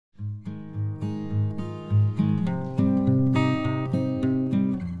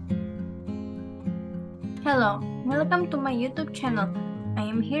Hello, welcome to my YouTube channel. I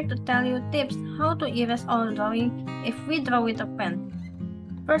am here to tell you tips how to erase all drawing if we draw with a pen.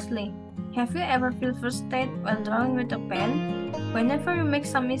 Firstly, have you ever felt frustrated while drawing with a pen? Whenever you make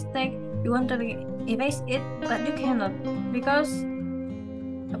some mistake, you want to erase it, but you cannot because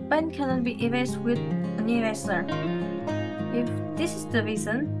a pen cannot be erased with an eraser. If this is the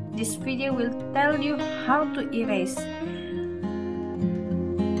reason, this video will tell you how to erase.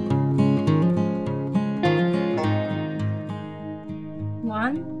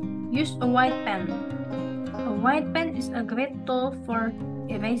 Use a white pen. A white pen is a great tool for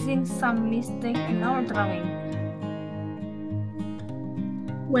erasing some mistake in our drawing.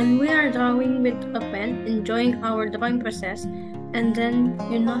 When we are drawing with a pen, enjoying our drawing process, and then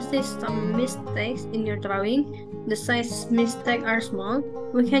you notice some mistakes in your drawing, the size mistakes are small,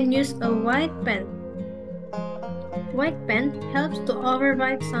 we can use a white pen. White pen helps to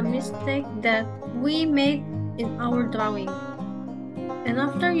override some mistake that we made in our drawing. And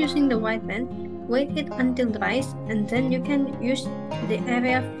after using the white pen, wait it until dries, and then you can use the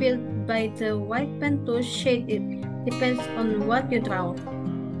area filled by the white pen to shade it. Depends on what you draw.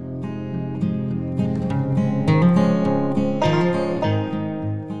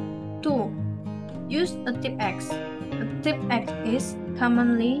 Two, use a tip X. A tip X is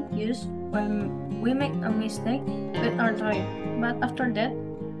commonly used when we make a mistake with our drawing. But after that,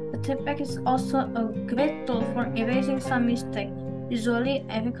 the tip X is also a great tool for erasing some mistake. Usually,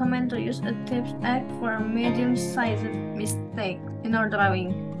 I recommend to use a tip X for a medium-sized mistake in our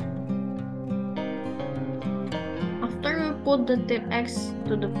drawing. After you put the tip X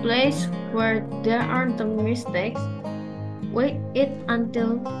to the place where there are the mistakes, wait it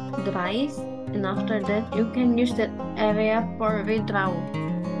until dries, and after that, you can use that area for redraw.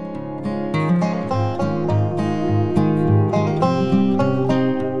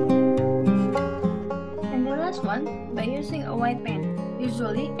 By using a white pen.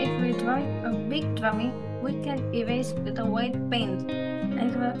 Usually, if we draw a big drawing, we can erase with a white paint.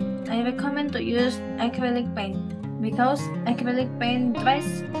 I recommend to use acrylic paint because acrylic paint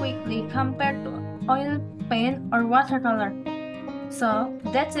dries quickly compared to oil paint or watercolor. So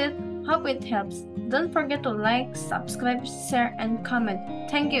that's it. Hope it helps. Don't forget to like, subscribe, share, and comment.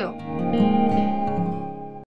 Thank you.